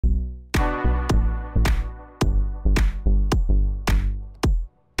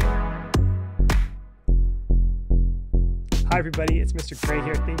Hi everybody, it's Mr. Gray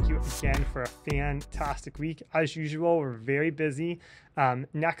here. Thank you again for a fantastic week. As usual, we're very busy.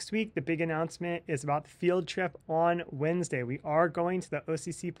 Next week, the big announcement is about the field trip on Wednesday. We are going to the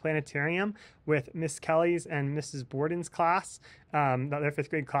OCC Planetarium with Miss Kelly's and Mrs. Borden's class, their fifth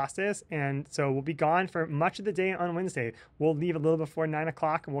grade classes. And so we'll be gone for much of the day on Wednesday. We'll leave a little before 9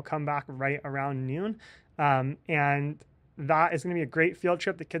 o'clock and we'll come back right around noon. And that is going to be a great field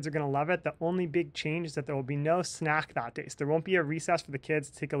trip. The kids are going to love it. The only big change is that there will be no snack that day. So there won't be a recess for the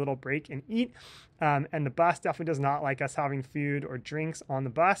kids to take a little break and eat. And the bus definitely does not like us having food or drinks on the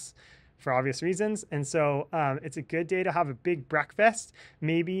bus for obvious reasons. And so it's a good day to have a big breakfast,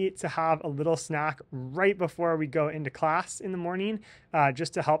 maybe to have a little snack right before we go into class in the morning,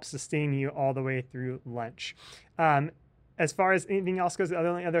 just to help sustain you all the way through lunch. As far as anything else goes, the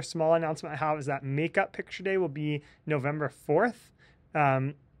only other small announcement I have is that makeup picture day will be November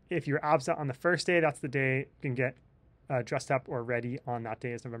 4th. If you're absent on the first day, that's the day you can get dressed up or ready on that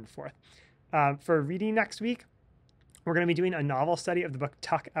day is November 4th. For reading next week, we're going to be doing a novel study of the book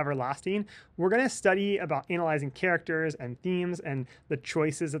Tuck Everlasting. We're going to study about analyzing characters and themes and the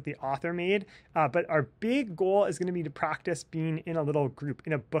choices that the author made. But our big goal is going to be to practice being in a little group,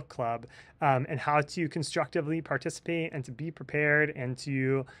 in a book club, and how to constructively participate and to be prepared and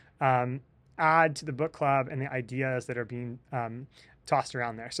to add to the book club and the ideas that are being tossed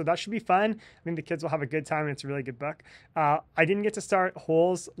around there. So that should be fun. I think the kids will have a good time and it's a really good book. I didn't get to start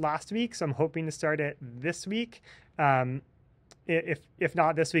Holes last week, so I'm hoping to start it this week. If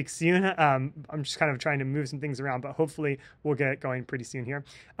not this week, soon. I'm just kind of trying to move some things around, but hopefully we'll get it going pretty soon here.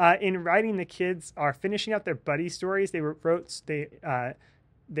 In writing, the kids are finishing up their buddy stories. They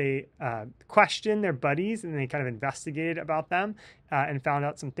questioned their buddies and they kind of investigated about them and found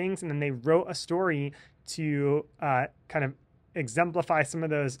out some things. And then they wrote a story to kind of exemplify some of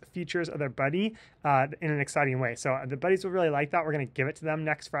those features of their buddy in an exciting way. So the buddies will really like that. We're going to give it to them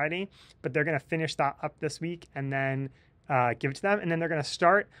next Friday, but they're going to finish that up this week and then give it to them. And then they're going to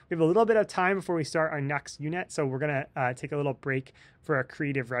start. We have a little bit of time before we start our next unit. So we're going to take a little break for a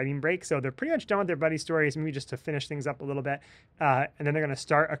creative writing break. So they're pretty much done with their buddy stories, maybe just to finish things up a little bit. And then they're going to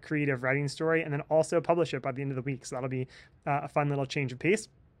start a creative writing story and then also publish it by the end of the week. So that'll be a fun little change of pace.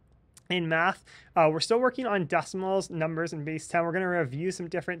 In math, we're still working on decimals, numbers, and base 10. We're going to review some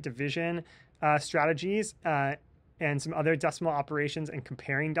different division strategies and some other decimal operations and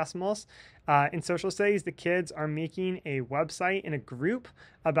comparing decimals. In social studies, the kids are making a website in a group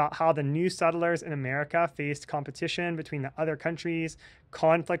about how the new settlers in America faced competition between the other countries,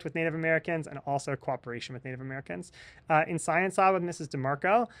 conflict with Native Americans, and also cooperation with Native Americans. In Science Lab with Mrs.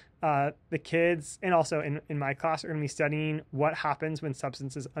 DeMarco, the kids, and also in my class, are going to be studying what happens when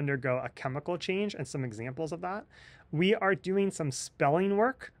substances undergo a chemical change and some examples of that. We are doing some spelling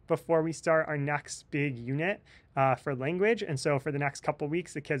work before we start our next big unit for language. And so for the next couple of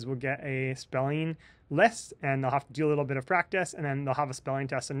weeks, the kids will get a spelling list and they'll have to do a little bit of practice and then they'll have a spelling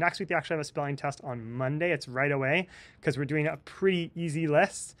test. So next week, they actually have a spelling test on Monday. It's right away because we're doing a pretty easy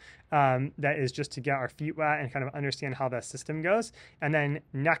list that is just to get our feet wet and kind of understand how the system goes. And then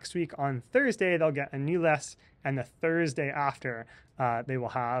next week on Thursday, they'll get a new list. And the Thursday after, they will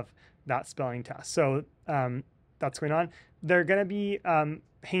have that spelling test. So that's going on. They're going to be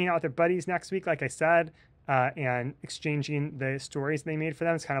hanging out with their buddies next week, like I said, and exchanging the stories they made for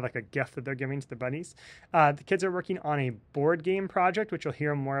them. It's kind of like a gift that they're giving to the buddies. The kids are working on a board game project, which you'll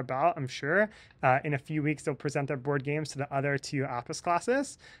hear more about, I'm sure. In a few weeks, they'll present their board games to the other two APIS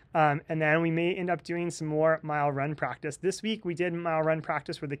classes. And then we may end up doing some more mile run practice. This week, we did mile run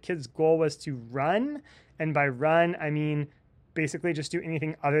practice where the kids' goal was to run. And by run, I mean basically just do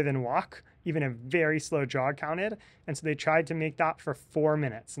anything other than walk. Even a very slow jog counted. And so they tried to make that for 4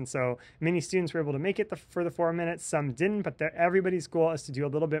 minutes. And so many students were able to make it for the 4 minutes. Some didn't, but everybody's goal is to do a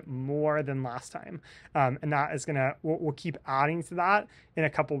little bit more than last time. And that is we'll keep adding to that. In a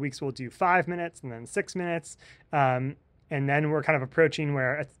couple of weeks, we'll do 5 minutes and then 6 minutes. And then we're kind of approaching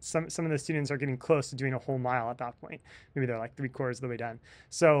where some of the students are getting close to doing a whole mile at that point. Maybe they're like 3/4 of the way done.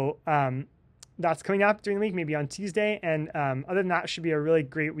 So that's coming up during the week, maybe on Tuesday. And other than that, it should be a really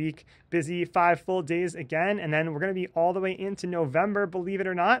great week. Busy 5 full days again. And then we're going to be all the way into November, believe it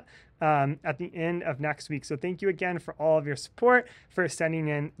or not, at the end of next week. So thank you again for all of your support, for sending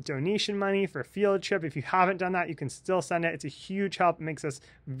in donation money for field trip. If you haven't done that, you can still send it. It's a huge help. It makes us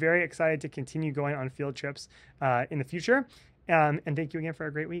very excited to continue going on field trips in the future. And thank you again for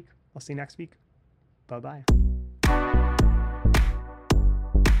a great week. I'll see you next week. Bye-bye.